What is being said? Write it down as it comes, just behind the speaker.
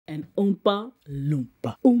and Oompa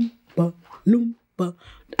Loompa. Oompa Loompa.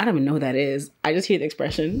 I don't even know who that is. I just hear the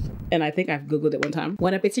expression and I think I've Googled it one time.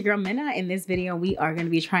 What up, it's your girl Mena. In this video, we are going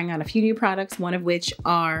to be trying out a few new products, some of which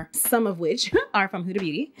are from Huda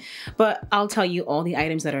Beauty. But I'll tell you all the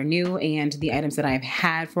items that are new and the items that I've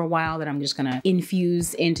had for a while that I'm just going to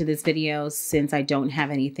infuse into this video since I don't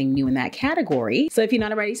have anything new in that category. So if you're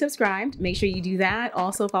not already subscribed, make sure you do that.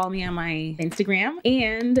 Also follow me on my Instagram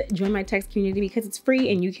and join my text community because it's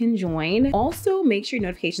free and you can join. Also, make sure your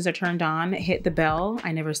notifications are turned on. Hit the bell.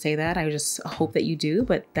 I never say that. I just hope that you do,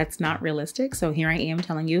 but that's not realistic. So here I am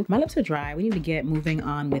telling you, my lips are dry. We need to get moving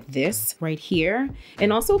on with this right here.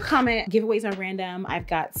 And also comment, giveaways are random. I've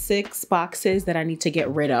got 6 boxes that I need to get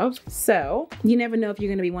rid of. So you never know if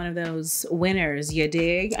you're gonna be one of those winners, you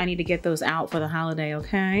dig? I need to get those out for the holiday,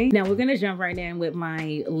 okay? Now we're gonna jump right in with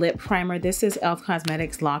my lip primer. This is e.l.f.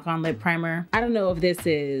 Cosmetics Lock On Lip Primer. I don't know if this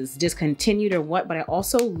is discontinued or what, but I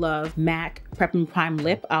also love MAC Prep and Prime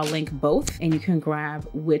Lip. I'll link both and you can grab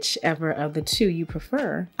whichever of the two you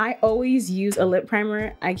prefer. I always use a lip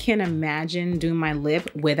primer. I can't imagine doing my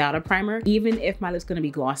lip without a primer, even if my lip's gonna be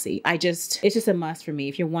glossy. it's just a must for me.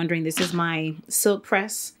 If you're wondering, this is my silk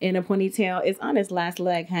press in a ponytail. It's on its last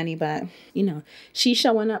leg, honey, but you know, she's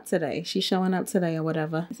showing up today. She's showing up today or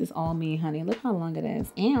whatever. This is all me, honey. Look how long it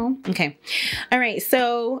is. Ow. Okay. All right,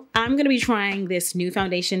 so I'm gonna be trying this new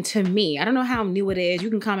foundation. To me, I don't know how new it is. You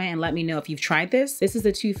can comment and let me know if you've tried this. This is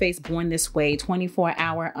the Too Faced Born This Way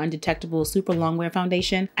 24-hour undetectable super long wear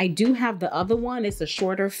foundation. I do have the other one. It's a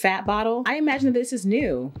shorter fat bottle. I imagine that this is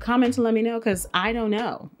new. Comment to let me know because I don't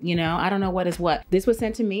know. You know, I don't know what is what. This was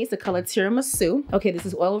sent to me. It's the color Tiramisu. Okay, this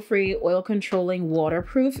is oil-free, oil-controlling,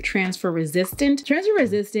 waterproof, transfer resistant. Transfer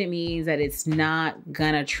resistant means that it's not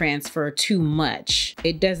gonna transfer too much.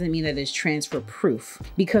 It doesn't mean that it's transfer proof,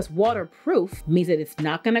 because waterproof means that it's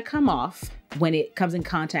not gonna come off when it comes in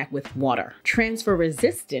contact with water. Transfer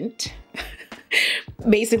resistant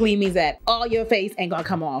basically means that all your face ain't gonna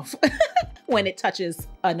come off when it touches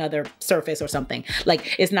another surface or something.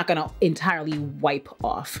 Like, it's not gonna entirely wipe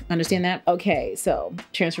off. Understand that? Okay, so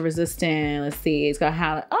transfer resistant, let's see, it's got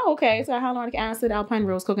it's got hyaluronic acid, alpine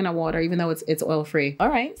rose, coconut water, even though it's oil-free. All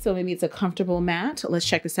right, so maybe it's a comfortable matte. Let's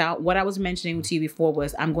check this out. What I was mentioning to you before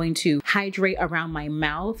was I'm going to hydrate around my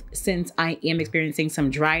mouth since I am experiencing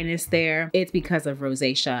some dryness there. It's because of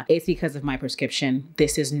rosacea. It's because of my prescription.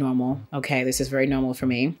 This is normal, okay? This is very normal for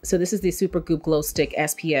me. So this is the Supergoop Glow Stick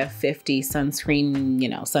SPF 50 sunscreen, you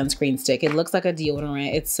know, sunscreen stick. It looks like a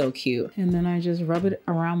deodorant. It's so cute. And then I just rub it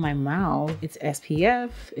around my mouth. It's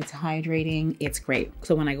SPF, it's hydrating, it's great.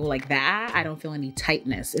 So when I go like that, I don't feel any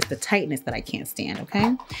tightness. It's the tightness that I can't stand,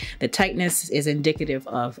 okay? The tightness is indicative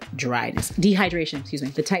of dryness. Dehydration, excuse me.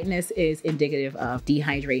 The tightness is indicative of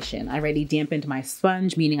dehydration. I already dampened my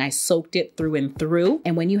sponge, meaning I soaked it through and through.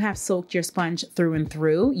 And when you have soaked your sponge through and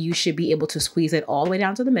through, you should be able to squeeze it all the way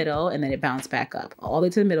down to the middle and then it bounce back up. All the way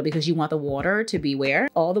to the middle, because you want the water to be where?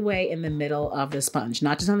 All the way in the middle of the sponge,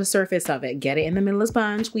 not just on the surface of it. Get it in the middle of the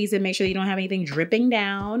sponge, squeeze it, make sure you don't have anything dripping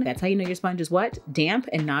down. That's how you know your sponge is what? Damp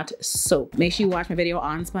and not soaked. Make sure you watch my video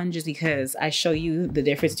on sponges because I show you the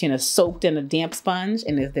difference between a soaked and a damp sponge,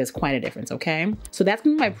 and there's quite a difference, okay? So that's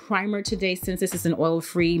gonna be my primer today. Since this is an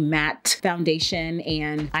oil-free matte foundation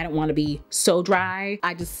and I don't wanna be so dry,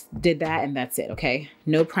 I just did that and that's it, okay?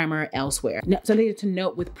 No primer elsewhere. Now, something to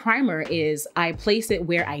note with primer is I place it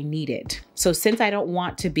where I need it. So since I don't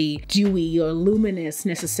want to be dewy or luminous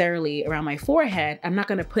necessarily around my forehead, I'm not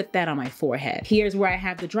gonna put that on my forehead. Here's where I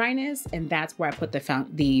have the dryness and that's where I put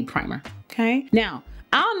the primer, okay? Now,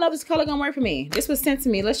 I don't know if this color gonna work for me. This was sent to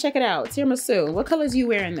me. Let's check it out. Tiramisu. What colors you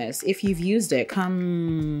wearing this? If you've used it,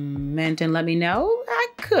 comment and let me know. I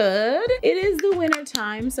could. It is the winter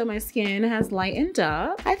time, so my skin has lightened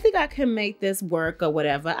up. I think I can make this work or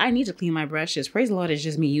whatever. I need to clean my brushes. Praise the Lord, it's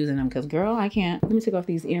just me using them because girl, I can't. Let me take off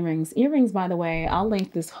these earrings. Earrings, by the way, I'll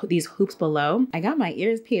link these hoops below. I got my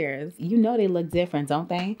ears pierced. You know they look different, don't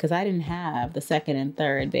they? Because I didn't have the second and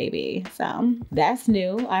third baby. So that's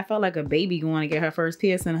new. I felt like a baby going to get her first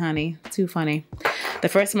piercing, honey. Too funny. The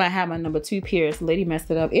first time I had my number 2 pierced, lady messed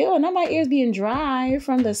it up. Ew, now my ears being dry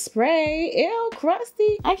from the spray. Ew,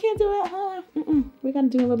 crusty. I can't do it, huh? We gotta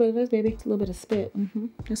do a little bit of this, baby. It's a little bit of spit.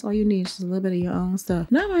 That's all you need, just a little bit of your own stuff.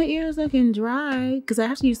 Now my ears looking dry because I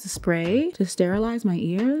have to use the spray to sterilize my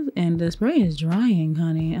ears, and the spray is drying,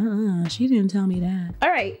 honey. She didn't tell me that. All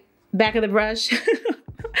right, back of the brush.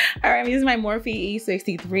 All right, I'm using my Morphe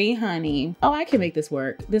E63, honey. Oh, I can make this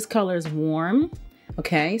work. This color is warm.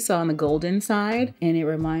 Okay, so on the golden side, and it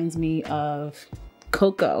reminds me of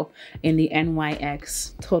Cocoa in the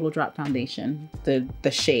NYX Total Drop Foundation.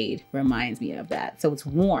 The shade reminds me of that. So it's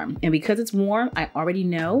warm. And because it's warm, I already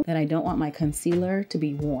know that I don't want my concealer to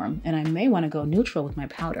be warm. And I may want to go neutral with my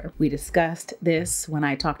powder. We discussed this when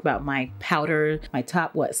I talked about my powder, my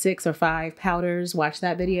top, what, 6 or 5 powders. Watch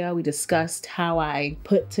that video. We discussed how I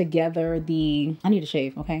put together I need a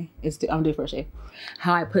shave, okay? I'm due for a shave.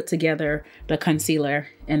 How I put together the concealer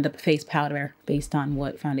and the face powder based on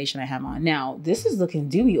what foundation I have on. Now, this is looking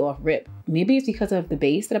dewy off rip. Maybe it's because of the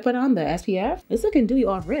base that I put on, the SPF. It's looking dewy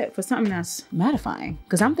off rip for something that's mattifying.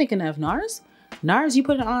 Because I'm thinking of NARS. NARS, you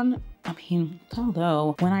put it on, I mean,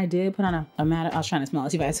 although when I did put on a matte, I was trying to smell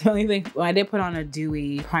it, see if I smell anything. When I did put on a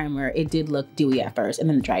dewy primer, it did look dewy at first and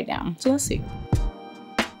then it dried down. So let's see.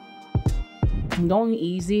 I'm going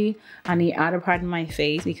easy on the outer part of my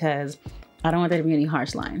face because I don't want there to be any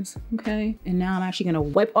harsh lines, okay? And now I'm actually gonna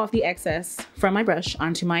wipe off the excess from my brush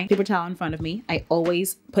onto my paper towel in front of me. I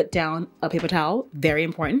always put down a paper towel, very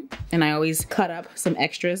important. And I always cut up some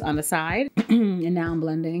extras on the side. And now I'm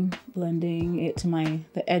blending it to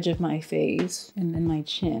the edge of my face and then my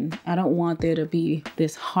chin. I don't want there to be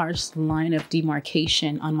this harsh line of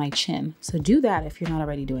demarcation on my chin. So do that if you're not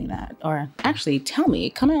already doing that. Or actually tell me,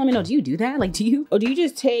 come and let me know, do you do that? Like do you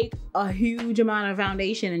just take a huge amount of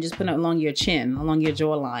foundation and just put it along your chin, along your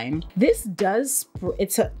jawline? This does,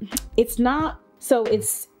 it's not, so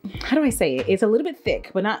it's, how do I say it? It's a little bit thick,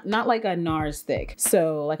 but not like a NARS thick.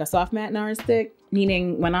 So like a soft matte NARS thick,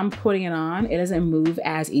 meaning when I'm putting it on, it doesn't move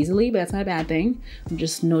as easily, but that's not a bad thing. I'm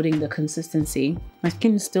just noting the consistency. My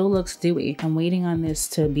skin still looks dewy. I'm waiting on this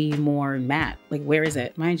to be more matte. Like, where is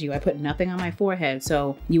it? Mind you, I put nothing on my forehead,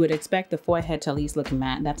 so you would expect the forehead to at least look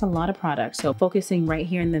matte. That's a lot of product. So focusing right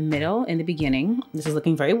here in the middle, in the beginning, this is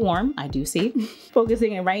looking very warm, I do see.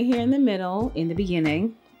 Focusing it right here in the middle, in the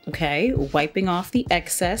beginning. Okay, wiping off the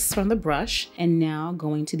excess from the brush and now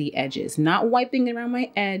going to the edges. Not wiping around my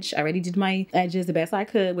edge. I already did my edges the best I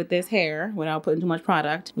could with this hair without putting too much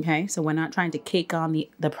product. Okay, so we're not trying to cake on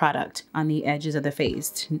the product on the edges of the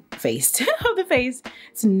face. Of the face.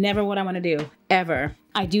 It's never what I want to do, ever.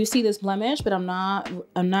 I do see this blemish, but I'm not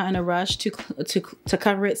in a rush to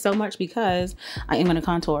cover it so much because I am gonna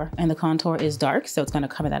contour and the contour is dark, so it's gonna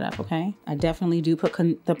cover that up, okay? I definitely do put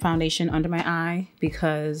the foundation under my eye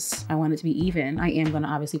because I want it to be even. I am gonna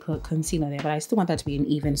obviously put concealer there, but I still want that to be an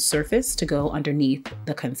even surface to go underneath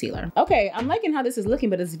the concealer. Okay, I'm liking how this is looking,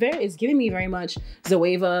 but it's giving me very much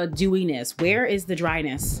Zoeva dewiness. Where is the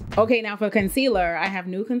dryness? Okay, now for concealer, I have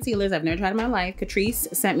new concealers I've never tried in my life.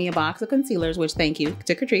 Catrice sent me a box of concealers, which thank you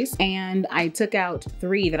to Catrice, and I took out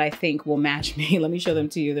 3 that I think will match me. Let me show them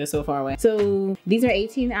to you. They're so far away. So these are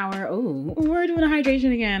 18-hour, oh, we're doing a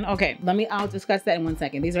hydration again. Okay, I'll discuss that in 1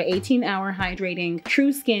 second. These are 18-hour hydrating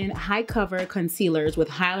True Skin high cover concealers with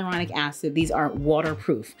hyaluronic acid. These are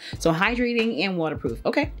waterproof. So hydrating and waterproof.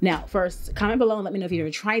 Okay, now first comment below and let me know if you've ever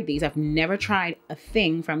tried these. I've never tried a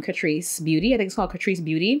thing from Catrice Beauty. I think it's called Catrice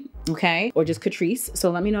Beauty, okay? Or just Catrice. So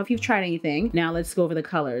let me know if you've tried anything. Now let's go over the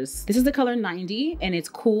colors. This is the color 90 and it's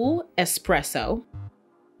Cool Espresso.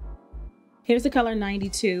 Here's the color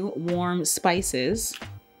 92, Warm Spices.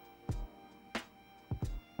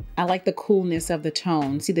 I like the coolness of the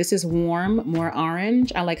tone. See, this is warm, more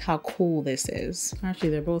orange. I like how cool this is.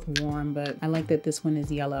 Actually, they're both warm, but I like that this one is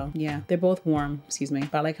yellow. Yeah, they're both warm, excuse me.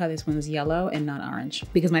 But I like how this one is yellow and not orange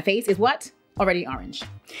because my face is what? Already orange.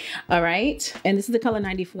 All right. And this is the color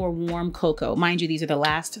 94, Warm Cocoa. Mind you, these are the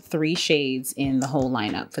last 3 shades in the whole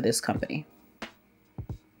lineup for this company.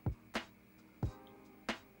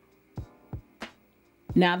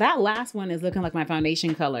 Now that last one is looking like my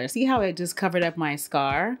foundation color. See how it just covered up my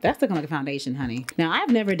scar? That's looking like a foundation, honey. Now I've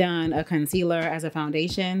never done a concealer as a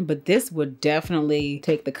foundation, but this would definitely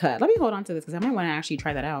take the cut. Let me hold on to this because I might want to actually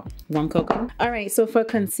try that out. Warm Cocoa. All right, so for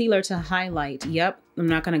concealer to highlight, yep, I'm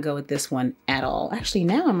not gonna go with this one at all. Actually,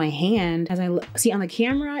 now on my hand, as I see on the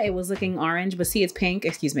camera, it was looking orange, but see it's pink,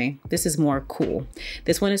 excuse me. This is more cool.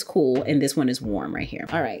 This one is cool and this one is warm right here.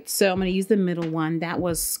 All right, so I'm gonna use the middle one. That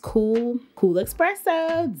was Cool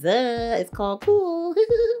Espresso, duh, it's called Cool.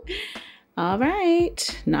 All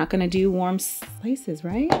right, not gonna do Warm Spices,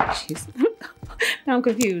 right? Jeez. Now I'm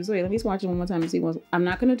confused. Wait, let me watch it one more time and see what. I'm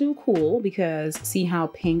not gonna do Cool because see how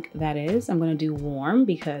pink that is. I'm gonna do Warm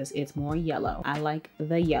because it's more yellow. I like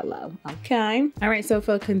the yellow. Okay. All right, so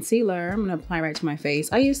for concealer, I'm gonna apply right to my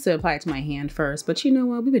face. I used to apply it to my hand first, but you know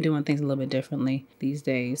what? We've been doing things a little bit differently these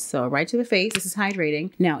days. So right to the face. This is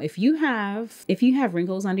hydrating. Now, if you have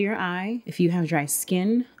wrinkles under your eye, if you have dry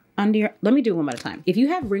skin under your, let me do it one at a time. If you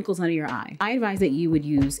have wrinkles under your eye, I advise that you would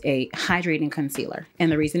use a hydrating concealer.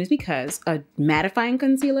 And the reason is because a mattifying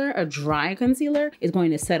concealer, a dry concealer, is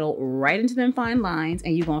going to settle right into them fine lines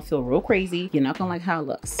and you're gonna feel real crazy. You're not gonna like how it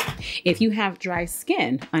looks. If you have dry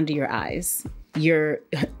skin under your eyes, your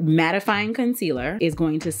mattifying concealer is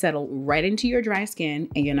going to settle right into your dry skin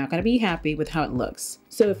and you're not going to be happy with how it looks.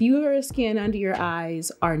 So if your skin under your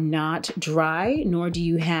eyes are not dry, nor do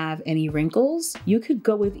you have any wrinkles, you could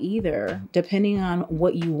go with either depending on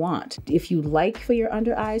what you want. If you like for your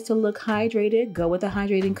under eyes to look hydrated, go with a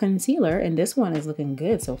hydrating concealer, and this one is looking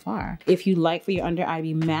good so far. If you like for your under eye to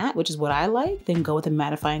be matte, which is what I like, then go with a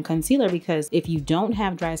mattifying concealer, because if you don't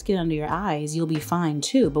have dry skin under your eyes, you'll be fine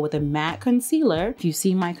too. But with a matte concealer, if you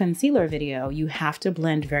see my concealer video, you have to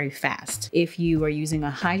blend very fast. If you are using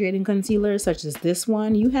a hydrating concealer such as this one,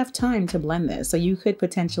 you have time to blend this. So you could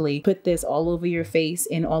potentially put this all over your face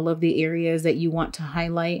in all of the areas that you want to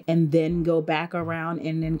highlight and then go back around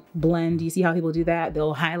and then blend. You see how people do that?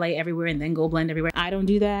 They'll highlight everywhere and then go blend everywhere. I don't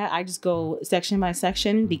do that. I just go section by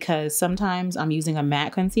section because sometimes I'm using a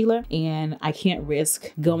matte concealer and I can't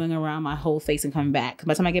risk going around my whole face and coming back.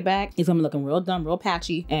 By the time I get back, it's gonna be looking real dumb, real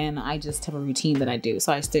patchy, and I just have a routine that I do.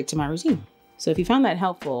 So I stick to my routine. So if you found that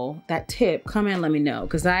helpful, that tip, come in and let me know,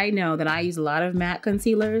 because I know that I use a lot of matte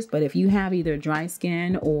concealers, but if you have either dry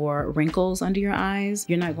skin or wrinkles under your eyes,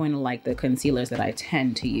 you're not going to like the concealers that I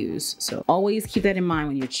tend to use. So always keep that in mind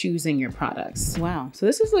when you're choosing your products. Wow, so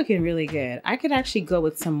this is looking really good. I could actually go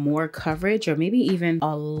with some more coverage or maybe even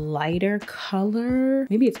a lighter color.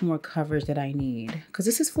 Maybe it's more coverage that I need, because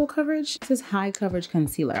this is full coverage. This is high coverage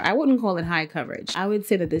concealer. I wouldn't call it high coverage. I would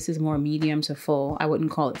say that this is more medium to full. I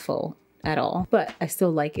wouldn't call it full at all, but I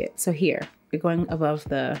still like it. So here, we're going above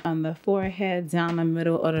on the forehead, down the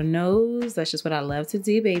middle of the nose. That's just what I love to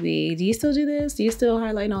do, baby. Do you still do this? Do you still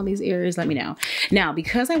highlight all these areas? Let me know. Now,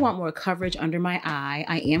 because I want more coverage under my eye,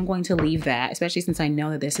 I am going to leave that, especially since I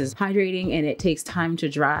know that this is hydrating and it takes time to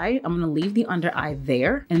dry. I'm gonna leave the under eye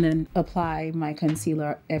there and then apply my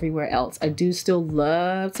concealer everywhere else. I do still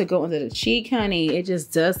love to go under the cheek, honey. It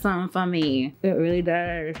just does something for me. It really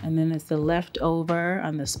does. And then it's the leftover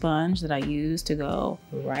on the sponge that I use to go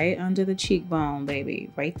right under the cheek bone, baby,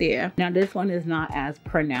 right there. Now this one is not as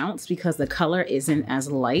pronounced because the color isn't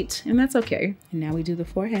as light, and that's okay. And now we do the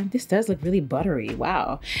forehead. This does look really buttery.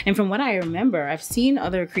 Wow. And from what I remember, I've seen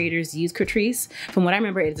other creators use Catrice. From what I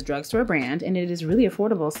remember, it's a drugstore brand and it is really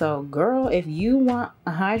affordable. So girl, if you want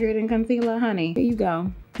a hydrating concealer, honey, here you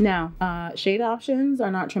go. Now, shade options are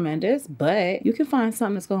not tremendous, but you can find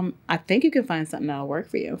something that's going, I think you can find something that'll work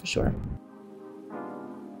for you for sure.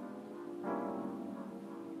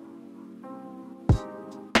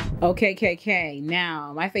 Okay, KK,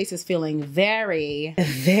 now my face is feeling very,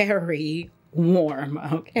 very warm,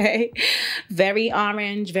 okay? Very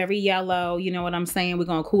orange, very yellow, you know what I'm saying? We're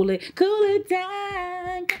gonna cool it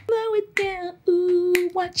down, slow it down,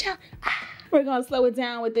 ooh, watch out, ah. We're gonna slow it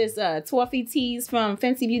down with this Toffee Teas from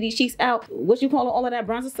Fenty Beauty Sheets Out. What you call it? All of that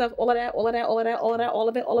bronzer stuff, all of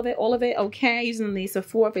it, okay? Using the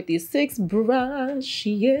Sephora 56 brush,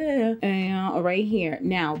 yeah. And right here.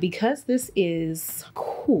 Now, because this is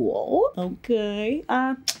cool, okay,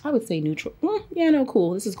 I would say neutral. Yeah, no,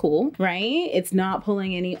 cool. This is cool, right? It's not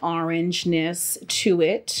pulling any orangeness to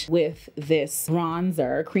it with this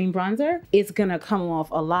bronzer, cream bronzer. It's gonna come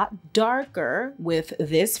off a lot darker with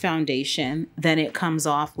this foundation than it comes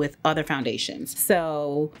off with other foundations.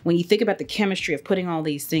 So when you think about the chemistry of putting all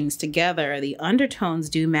these things together, the undertones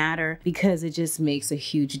do matter because it just makes a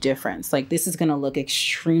huge difference. Like this is gonna look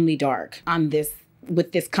extremely dark on this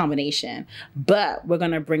with this combination, but we're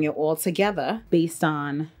gonna bring it all together based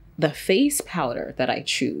on the face powder that I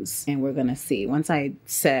choose. And we're gonna see, once I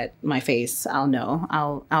set my face, I'll know,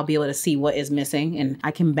 I'll be able to see what is missing and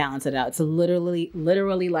I can balance it out. It's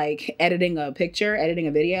literally like editing a picture, editing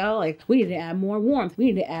a video. Like we need to add more warmth. We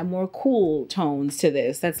need to add more cool tones to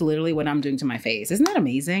this. That's literally what I'm doing to my face. Isn't that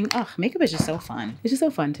amazing? Oh, makeup is just so fun. It's just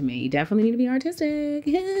so fun to me. You definitely need to be artistic.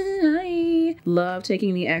 I love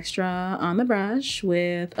taking the extra on the brush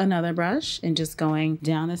with another brush and just going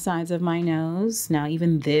down the sides of my nose. Now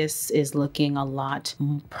even this is looking a lot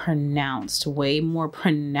pronounced, way more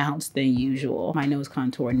pronounced than usual. My nose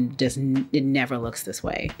contour it never looks this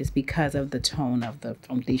way. It's because of the tone of the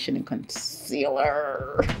foundation and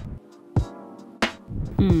concealer.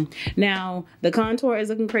 Now the contour is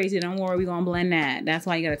looking crazy. Don't worry, we're gonna blend that. That's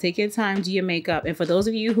why you gotta take your time, do your makeup. And for those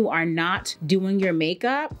of you who are not doing your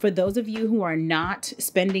makeup, for those of you who are not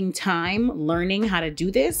spending time learning how to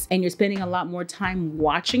do this, and you're spending a lot more time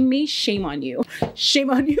watching me, shame on you.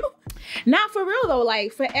 Shame on you. Not for real though,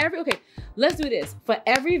 like for every, okay, let's do this. For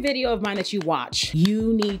every video of mine that you watch,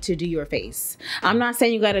 you need to do your face. I'm not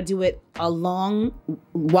saying you gotta do it along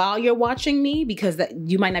while you're watching me, because that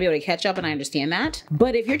you might not be able to catch up, and I understand that.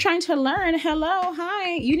 But if you're trying to learn, hello,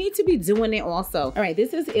 hi, you need to be doing it also. All right,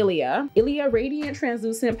 this is ILIA Radiant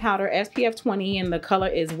Translucent Powder SPF 20, and the color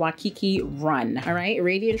is Waikiki Run. All right,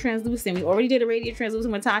 Radiant Translucent. We already did a Radiant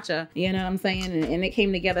Translucent with Tatcha, you know what I'm saying? And it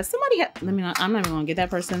came together. Somebody got, I'm not even gonna get that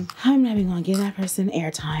person. I'm not even gonna give that person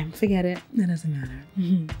airtime. Forget it, it doesn't matter.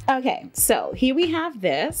 Okay, so here we have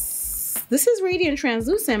this. This is Radiant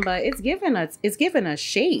Translucent, but it's given a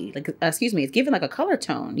shade, like, excuse me, it's given like a color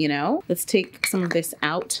tone, you know? Let's take some of this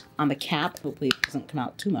out on the cap. Hopefully it doesn't come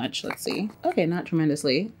out too much. Let's see. Okay, not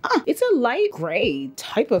tremendously. It's a light gray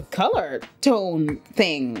type of color tone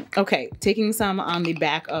thing. Okay, taking some on the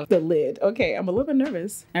back of the lid. Okay, I'm a little bit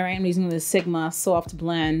nervous. All right, I'm using the Sigma Soft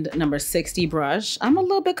Blend number 60 brush. I'm a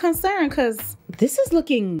little bit concerned because this is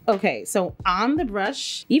looking, okay, so on the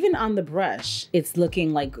brush, even on the brush, it's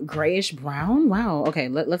looking like grayish brown. Wow, okay,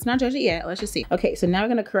 let's not judge it yet. Let's just see. Okay, so now we're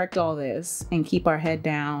gonna correct all this and keep our head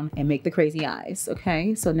down and make the crazy eyes,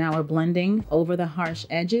 okay? So now we're blending over the harsh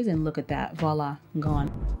edges, and look at that, voila,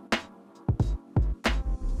 gone.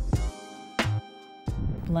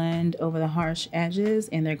 Blend over the harsh edges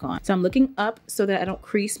and they're gone. So I'm looking up so that I don't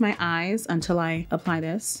crease my eyes until I apply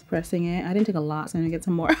this, pressing it. I didn't take a lot, so I'm gonna get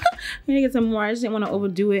some more. I'm gonna get some more. I just didn't want to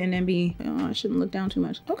overdo it and then be, oh, I shouldn't look down too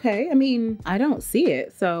much. Okay, I mean, I don't see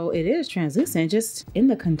it, so it is translucent. Just in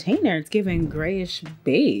the container, it's giving grayish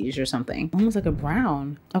beige or something, almost like a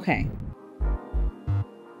brown. Okay.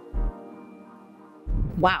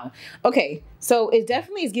 Wow. Okay, so it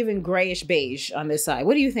definitely is giving grayish beige on this side.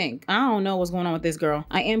 What do you think? I don't know what's going on with this girl.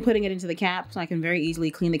 I am putting it into the cap so I can very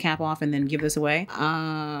easily clean the cap off and then give this away.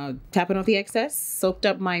 Tapping off the excess, soaked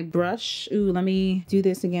up my brush. Ooh, let me do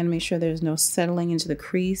this again, make sure there's no settling into the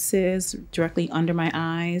creases directly under my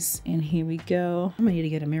eyes. And here we go. I'm gonna need to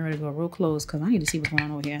get a mirror to go real close because I need to see what's going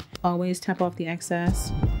on over here. Always tap off the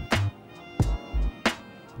excess.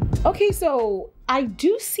 Okay, so I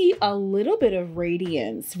do see a little bit of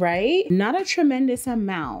radiance, right? Not a tremendous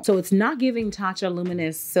amount. So it's not giving Tatcha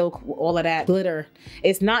Luminous Silk, all of that glitter.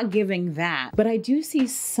 It's not giving that, but I do see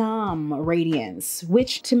some radiance,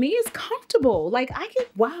 which to me is comfortable. Like I can,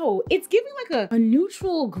 wow, it's giving like a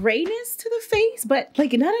neutral grayness to the face, but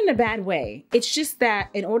like not in a bad way. It's just that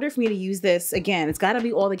in order for me to use this, again, it's gotta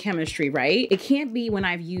be all the chemistry, right? It can't be when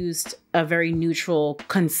I've used a very neutral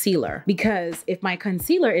concealer, because if my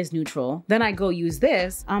concealer is neutral, then I go use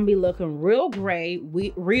this, I'll be looking real gray,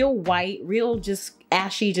 real white, real just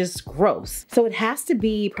ashy, just gross. So it has to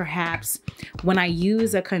be perhaps when I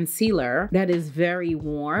use a concealer that is very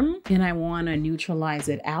warm and I want to neutralize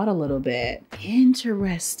it out a little bit.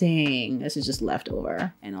 Interesting. This is just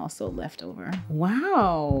leftover and also leftover.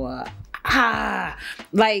 Wow.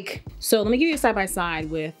 So let me give you a side by side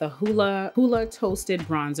with the Hula Toasted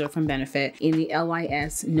Bronzer from Benefit in the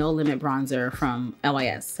LYS No Limit Bronzer from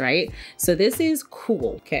LYS, right? So this is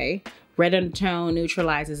cool, okay? Red undertone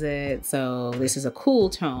neutralizes it, so this is a cool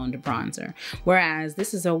toned bronzer. Whereas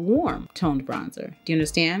this is a warm toned bronzer. Do you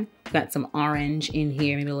understand? Got some orange in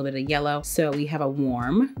here, maybe a little bit of yellow. So we have a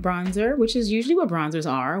warm bronzer, which is usually what bronzers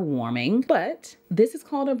are, warming. But this is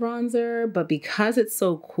called a bronzer, but because it's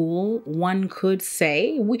so cool, one could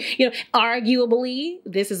say, arguably,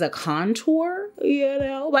 this is a contour, but I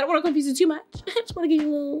don't want to confuse it too much. I just want to give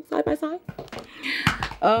you a little side by side.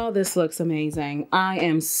 Oh, this looks amazing. I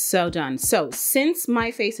am so done. So since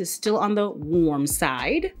my face is still on the warm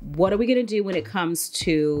side, what are we gonna do when it comes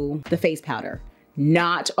to the face powder?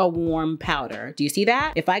 Not a warm powder. Do you see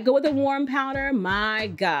that? If I go with a warm powder, my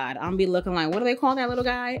God, I'm gonna be looking like, what do they call that little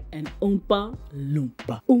guy? An Oompa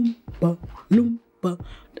Loompa. Oompa Loompa.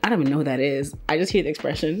 I don't even know what that is. I just hear the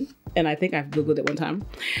expression and I think I've Googled it one time.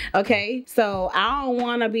 Okay, so I don't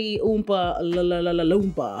wanna be Oompa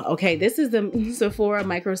Loompa. Okay, this is the Sephora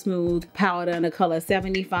Micro Smooth powder in the color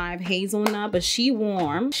 75 Hazelnut, but she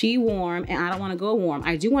warm, and I don't wanna go warm.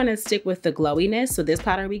 I do wanna stick with the glowiness, so this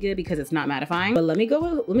powder will be good because it's not mattifying. But let me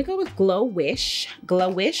go with Glow Wish. Glow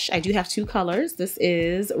Wish, I do have two colors. This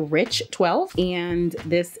is Rich 12 and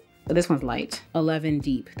this one's light, 11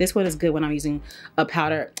 deep. This one is good when I'm using a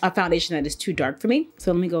foundation that is too dark for me.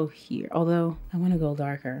 So let me go here. Although I want to go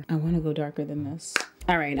darker. I want to go darker than this.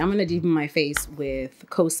 All right, I'm gonna deepen my face with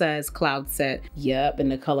Kosa's Cloud Set. Yup, in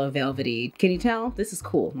the color Velvety. Can you tell? This is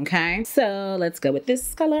cool, okay? So let's go with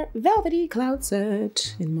this color, Velvety Cloud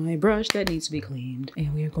Set, in my brush that needs to be cleaned.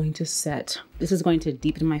 And we are going to set. This is going to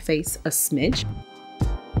deepen my face a smidge.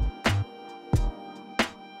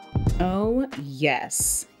 Oh,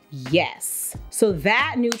 yes. Yes, So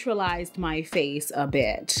that neutralized my face a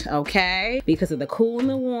bit, okay? Because of the cool and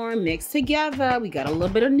the warm mixed together, we got a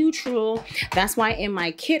little bit of neutral. That's why in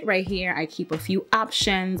my kit right here, I keep a few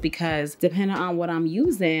options because depending on what I'm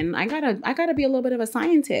using, I gotta be a little bit of a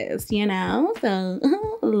scientist, you know? So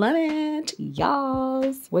love it, y'all.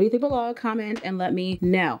 What do you think below? Comment and let me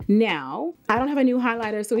know. Now, I don't have a new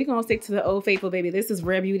highlighter, so we're gonna stick to the old faithful, baby. This is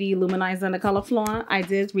Rare Beauty Luminizer in the color Flaunt. I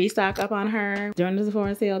did restock up on her during the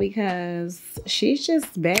Sephora sale because she's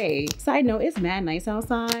just bae. Side note, it's mad nice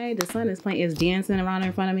outside. The sun is dancing around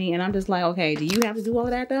in front of me, and I'm just like, okay, do you have to do all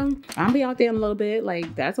of that though? I'll be out there in a little bit,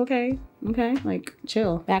 like that's okay. Okay, like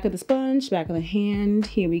chill. Back of the sponge, back of the hand.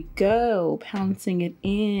 Here we go, pouncing it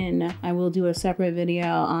in. I will do a separate video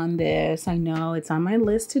on this. I know it's on my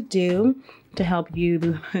list to do to help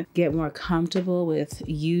you get more comfortable with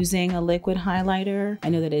using a liquid highlighter. I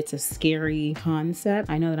know that it's a scary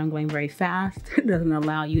concept. I know that I'm going very fast. It doesn't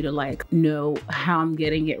allow you to like know how I'm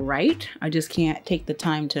getting it right. I just can't take the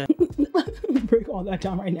time to break all that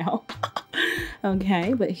down right now.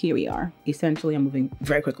 Okay, but here we are. Essentially, I'm moving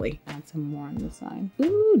very quickly. Add some more on this side.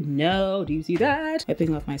 Ooh, no, do you see that?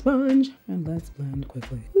 Wiping off my sponge, and let's blend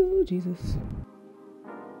quickly. Ooh, Jesus.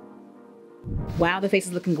 Wow, the face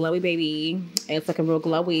is looking glowy, baby. It's looking real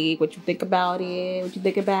glowy. What you think about it? What you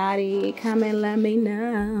think about it? Come and let me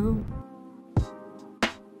know.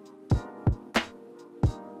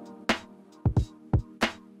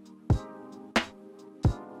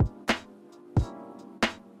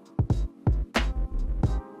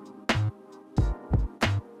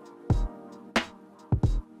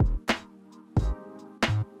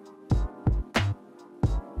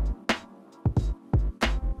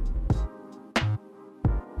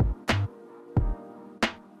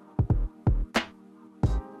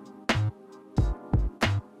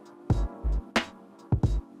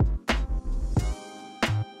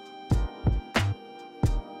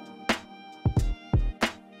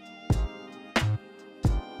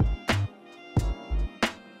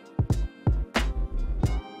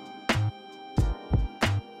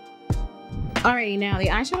 Alrighty, now the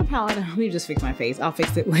eyeshadow palette, let me just fix my face. I'll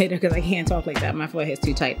fix it later because I can't talk like that. My forehead's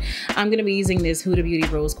too tight. I'm going to be using this Huda Beauty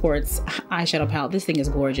Rose Quartz eyeshadow palette. This thing is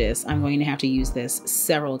gorgeous. I'm going to have to use this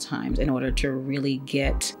several times in order to really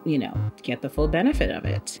get, you know, get the full benefit of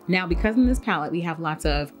it. Now, because in this palette, we have lots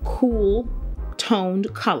of cool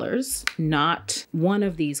toned colors. Not one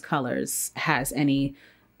of these colors has any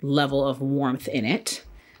level of warmth in it.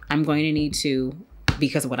 I'm going to need to,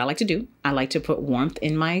 because of what I like to do, I like to put warmth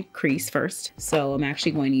in my crease first. So I'm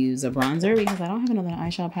actually going to use a bronzer because I don't have another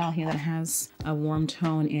eyeshadow palette here that has a warm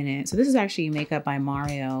tone in it. So this is actually Makeup by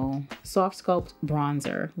Mario Soft Sculpt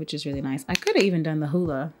Bronzer, which is really nice. I could have even done the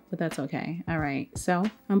Hula, but that's okay. All right, so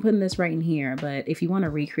I'm putting this right in here. But if you want to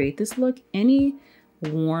recreate this look, any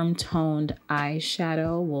warm toned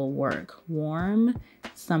eyeshadow will work. Warm,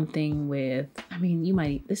 something with, I mean, you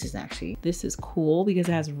might, this is cool because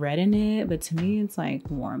it has red in it, but to me it's like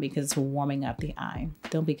warm because it's warming up the eye.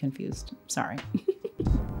 Don't be confused, sorry.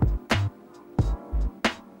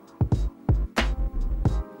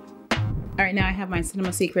 All right, now I have my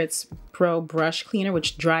Cinema Secrets Pro Brush Cleaner,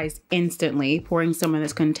 which dries instantly, pouring some of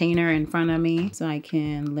this container in front of me so I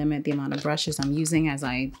can limit the amount of brushes I'm using as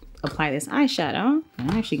I apply this eyeshadow. I'm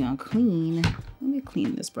actually gonna clean, let me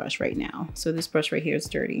clean this brush right now. So this brush right here is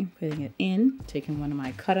dirty. Putting it in, taking one of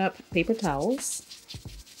my cut up paper towels.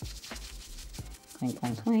 Clean,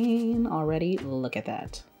 clean, clean. Already, look at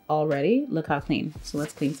that. Already, look how clean. So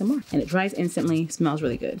let's clean some more. And it dries instantly, smells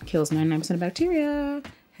really good. Kills 99% of bacteria.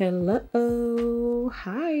 Hello,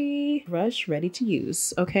 hi. Brush ready to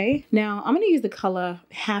use, okay? Now I'm gonna use the color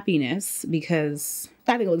Happiness because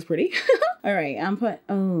I think it looks pretty. All right, I'm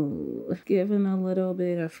giving a little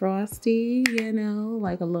bit of frosty, you know,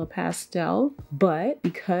 like a little pastel, but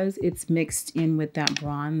because it's mixed in with that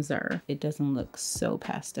bronzer, it doesn't look so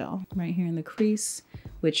pastel. Right here in the crease,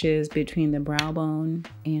 which is between the brow bone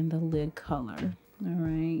and the lid color. All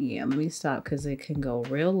right, yeah, let me stop because it can go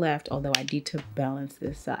real left, although I need to balance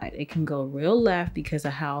this side. It can go real left because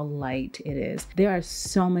of how light it is. There are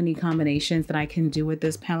so many combinations that I can do with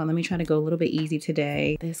this palette. Let me try to go a little bit easy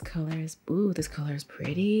today. This color is, ooh, this color is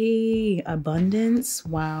pretty. Abundance,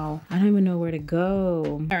 wow. I don't even know where to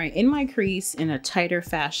go. All right, in my crease, in a tighter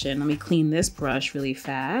fashion, let me clean this brush really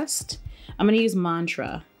fast. I'm gonna use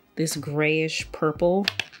Mantra, this grayish purple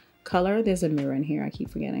color. There's a mirror in here, I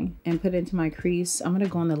keep forgetting. And put it into my crease. I'm gonna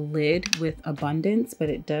go on the lid with Abundance, but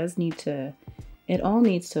it does need to, it all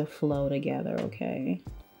needs to flow together, okay?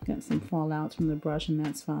 Got some fallouts from the brush and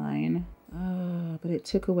that's fine. But it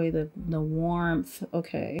took away the warmth.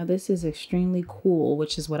 Okay, now this is extremely cool,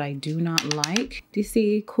 which is what I do not like. Do you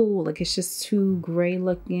see? Cool, like it's just too gray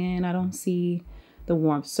looking. I don't see the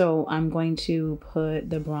warmth. So I'm going to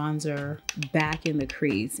put the bronzer back in the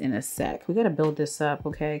crease in a sec. We gotta build this up,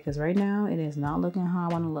 okay? Because right now it is not looking how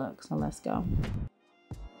I want to look. So let's go.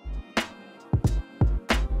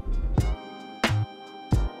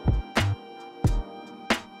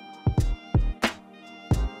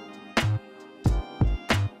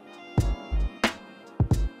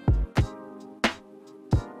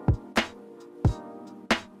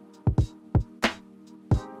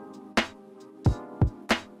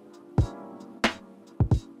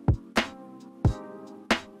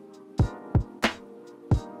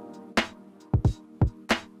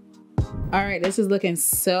 All right, this is looking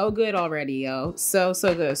so good already, yo. So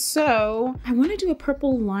good. So I want to do a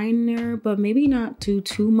purple liner, but maybe not do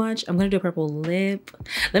too much. I'm going to do a purple lip.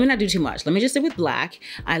 Let me not do too much. Let me just stick with black.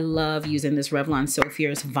 I love using this Revlon So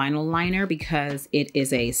Fierce vinyl liner because it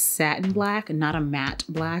is a satin black, not a matte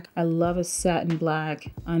black. I love a satin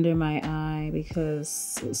black under my eye because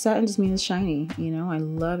satin just means shiny, you know? I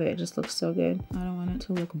love it. It just looks so good. I don't want it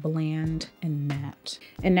to look bland and matte.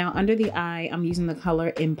 And now under the eye, I'm using the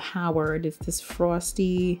color Empowered. It's this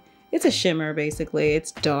frosty, it's a shimmer basically.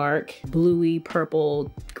 It's dark, bluey,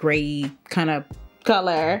 purple, gray kind of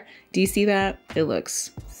color. Do you see that? It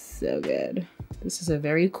looks so good. This is a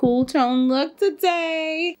very cool tone look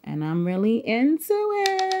today, and I'm really into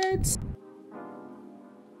it.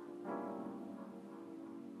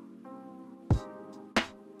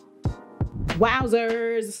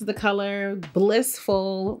 Wowzers, this is the color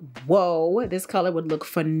Blissful. Whoa, this color would look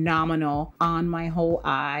phenomenal on my whole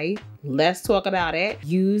eye. Let's talk about it.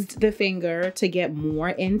 Used the finger to get more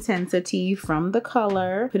intensity from the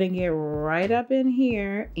color, putting it right up in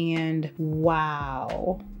here, and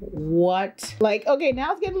wow, what? Like, okay,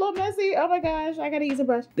 now it's getting a little messy. Oh my gosh, I gotta use a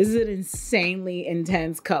brush. This is an insanely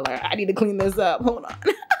intense color. I need to clean this up, hold on.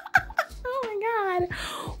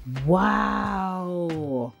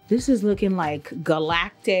 Wow, this is looking like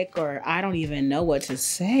galactic, or I don't even know what to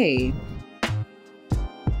say.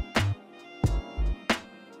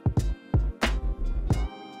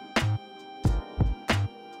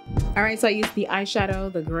 All right, so I used the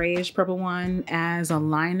eyeshadow, the grayish purple one, as a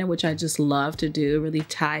liner, which I just love to do. It really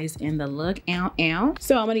ties in the look. Ow, ow.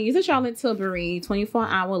 So I'm gonna use the Charlotte Tilbury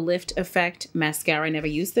 24-hour Lift Effect mascara. I never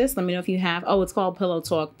used this. Let me know if you have. Oh, it's called Pillow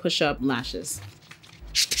Talk Push-Up Lashes.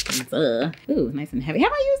 Ooh, nice and heavy.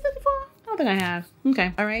 Have I used this before? I don't think I have.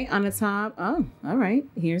 Okay. All right, on the top. Oh, all right.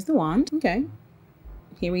 Here's the wand. Okay.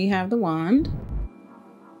 Here we have the wand.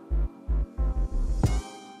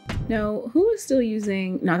 Now, who is still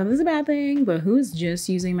using, not that this is a bad thing, but who's just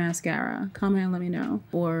using mascara? Comment and let me know.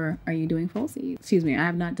 Or are you doing falsies? Excuse me, I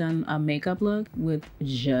have not done a makeup look with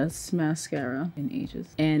just mascara in ages.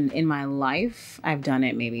 And in my life, I've done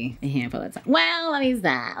it maybe a handful of times. Well, let me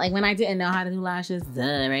stop. Like when I didn't know how to do lashes,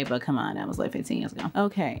 duh, right? But come on, that was like 15 years ago.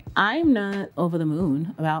 Okay, I'm not over the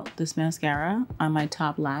moon about this mascara on my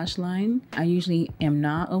top lash line. I usually am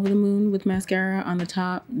not over the moon with mascara on the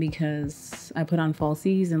top because I put on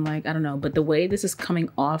falsies and like, I don't know, but the way this is coming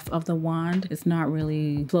off of the wand, it's not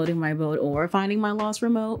really floating my boat or finding my lost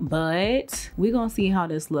remote, but we're gonna see how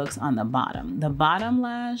this looks on the bottom. The bottom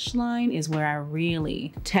lash line is where I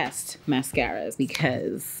really test mascaras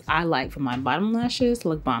because I like for my bottom lashes to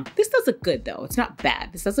look bomb. This does look good though. It's not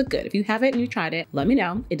bad. This does look good. If you have it and you tried it, let me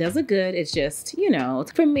know. It does look good. It's just, you know,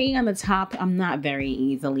 for me on the top, I'm not very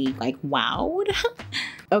easily like wowed.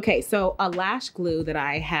 Okay, so a lash glue that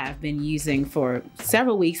I have been using for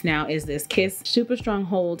several weeks now is this Kiss Super Strong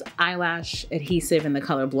Hold Eyelash Adhesive in the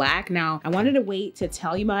color black. Now, I wanted to wait to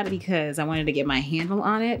tell you about it because I wanted to get my handle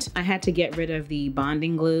on it. I had to get rid of the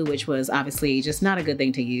bonding glue, which was obviously just not a good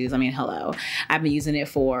thing to use. I mean, hello. I've been using it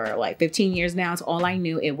for like 15 years now. It's all I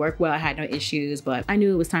knew. It worked well. I had no issues, but I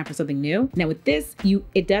knew it was time for something new. Now with this,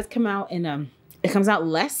 it does come out in it comes out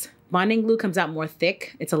less. Bonding glue comes out more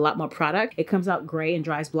thick. It's a lot more product. It comes out gray and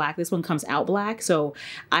dries black. This one comes out black. So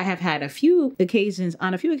I have had on a few occasions,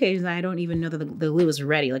 I don't even know that the glue is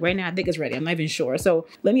ready. Like right now, I think it's ready. I'm not even sure. So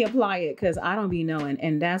let me apply it because I don't be knowing.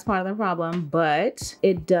 And that's part of the problem, but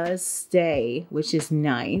it does stay, which is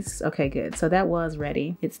nice. Okay, good. So that was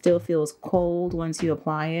ready. It still feels cold once you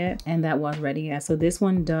apply it. And that was ready. Yeah. So this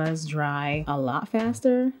one does dry a lot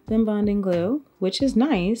faster than bonding glue, which is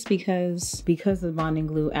nice because the bonding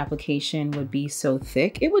glue application would be so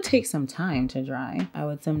thick, it would take some time to dry. I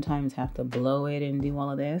would sometimes have to blow it and do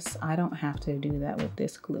all of this. I don't have to do that with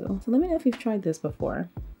this glue. So let me know if you've tried this before.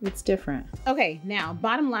 It's different. Okay, now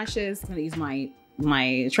bottom lashes. I'm gonna use my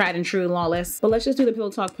my tried and true Lawless. But let's just do the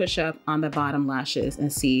Pillow Talk push up on the bottom lashes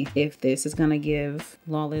and see if this is gonna give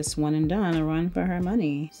Lawless One and Done a run for her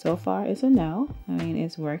money. So far it's a no. I mean,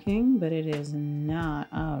 it's working, but it is not.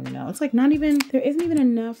 Oh no, it's like not even, there isn't even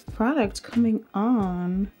enough product coming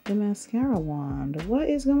on the mascara wand. What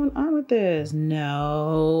is going on with this?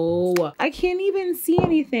 No, I can't even see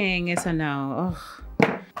anything. It's a no.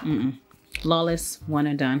 Ugh. Lawless One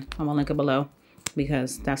and Done. I'm gonna link it below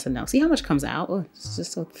because that's a no. See how much comes out? Oh, it's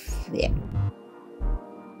just so thick.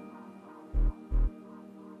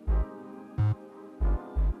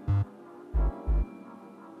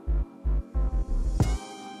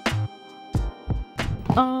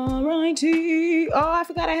 Alrighty. Oh, I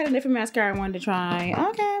forgot I had a different mascara I wanted to try.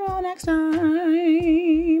 Okay, well, next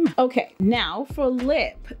time. Okay, now for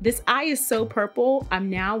lip. This eye is so purple. I'm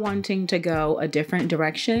now wanting to go a different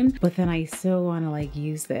direction, but then I still want to like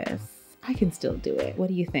use this. I can still do it. What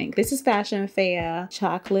do you think? This is Fashion Fair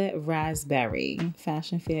Chocolate Raspberry.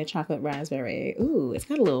 Fashion Fair Chocolate Raspberry. Ooh, it's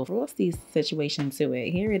got a little frosty situation to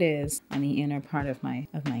it. Here it is on the inner part of my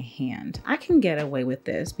hand. I can get away with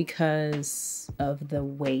this because of the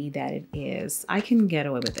way that it is. I can get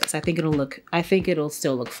away with this. I think it'll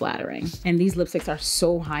still look flattering. And these lipsticks are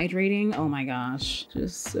so hydrating. Oh my gosh.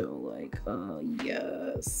 Just so like, oh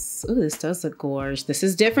yes. Ooh, this does look gorgeous. This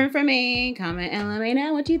is different for me. Comment and let me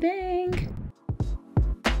know what you think.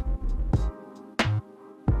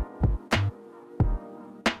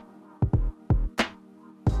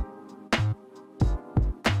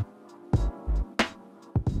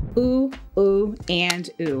 Ooh, ooh, and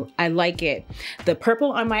ooh. I like it. The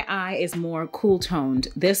purple on my eye is more cool toned.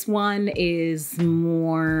 This one is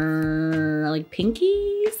more like pinky.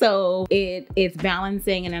 So it's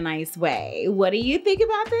balancing in a nice way. What do you think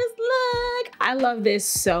about this look? I love this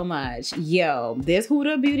so much. Yo, this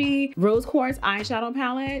Huda Beauty Rose Quartz eyeshadow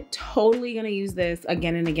palette, totally gonna use this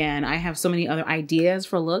again and again. I have so many other ideas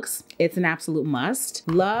for looks. It's an absolute must.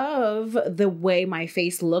 Love the way my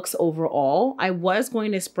face looks overall. I was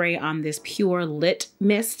going to spray on this Pure Lit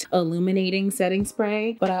Mist illuminating setting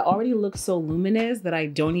spray, but I already look so luminous that I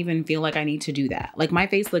don't even feel like I need to do that. Like my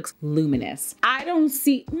face looks luminous. I don't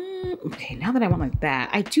see, okay, now that I went like that,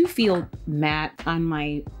 I do feel matte on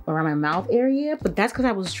around my mouth area, but that's because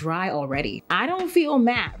I was dry already. I don't feel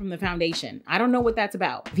matte from the foundation. I don't know what that's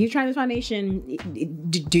about. If you try this foundation,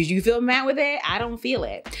 did you feel matte with it? I don't feel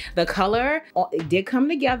it. The color, it did come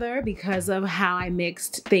together because of how I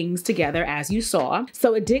mixed things together, as you saw.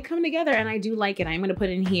 So it did come together and I do like it. I'm gonna put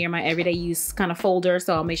in here my everyday use kind of folder,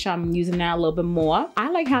 so I'll make sure I'm using that a little bit more. I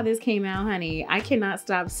like how this came out, honey. I cannot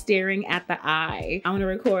stop staring at the eye. I'm gonna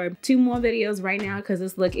record 2 more videos right now because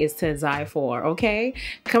this look is to die for, okay?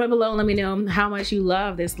 Comment below and let me know how much you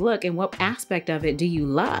love this look and what aspect of it do you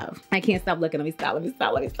love. I can't stop looking. Let me stop.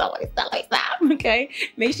 Okay?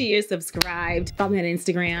 Make sure you're subscribed. Follow me on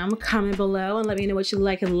Instagram. Comment below and let me know what you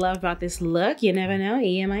like and love about this look. You never know,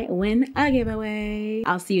 you might win a giveaway.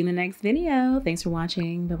 I'll see you in the next video. Thanks for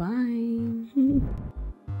watching. Bye-bye.